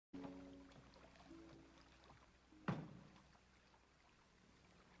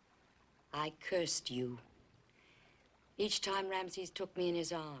I cursed you. Each time Ramses took me in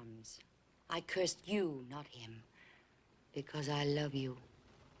his arms, I cursed you, not him, because I love you.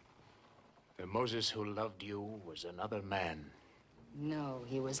 The Moses who loved you was another man. No,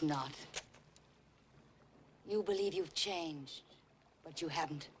 he was not. You believe you've changed, but you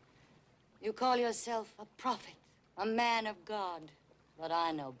haven't. You call yourself a prophet, a man of God, but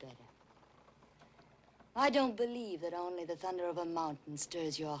I know better. I don't believe that only the thunder of a mountain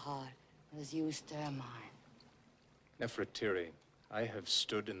stirs your heart as you stir mine. Nefiteri, I have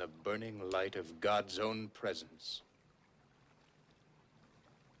stood in the burning light of God's own presence.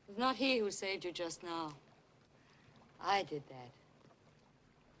 It was not he who saved you just now. I did that.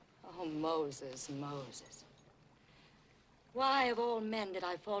 Oh, Moses, Moses. Why, of all men, did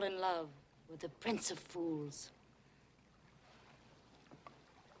I fall in love with the prince of fools?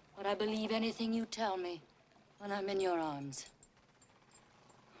 But I believe anything you tell me when I'm in your arms.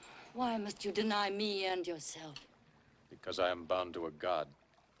 Why must you deny me and yourself? Because I am bound to a God,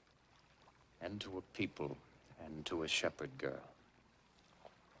 and to a people, and to a shepherd girl.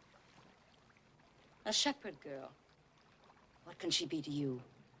 A shepherd girl? What can she be to you?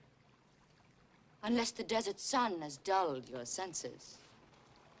 Unless the desert sun has dulled your senses.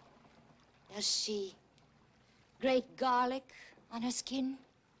 Does she grate garlic on her skin?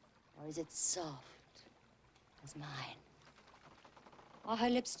 Or is it soft as mine? Are her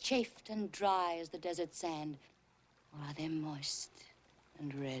lips chafed and dry as the desert sand? Or are they moist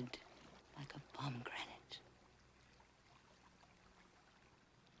and red like a pomegranate?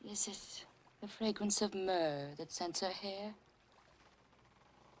 Is it the fragrance of myrrh that scents her hair?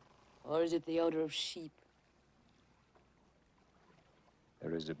 Or is it the odor of sheep?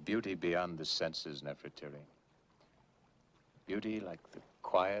 There is a beauty beyond the senses, Nefiteri. Beauty like the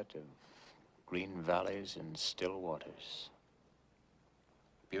quiet of green valleys and still waters.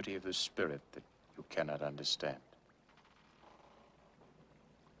 Beauty of the spirit that you cannot understand.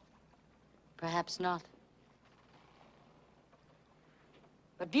 Perhaps not.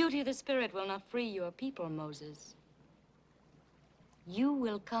 But beauty of the spirit will not free your people, Moses. You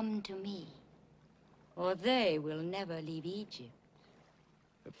will come to me, or they will never leave Egypt.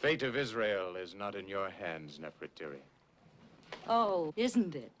 The fate of Israel is not in your hands, Nefiteri. Oh,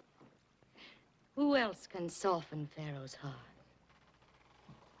 isn't it? Who else can soften Pharaoh's heart?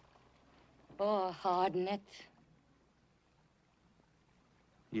 Or harden it?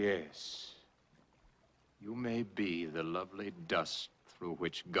 Yes. You may be the lovely dust through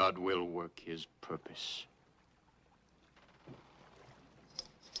which God will work his purpose.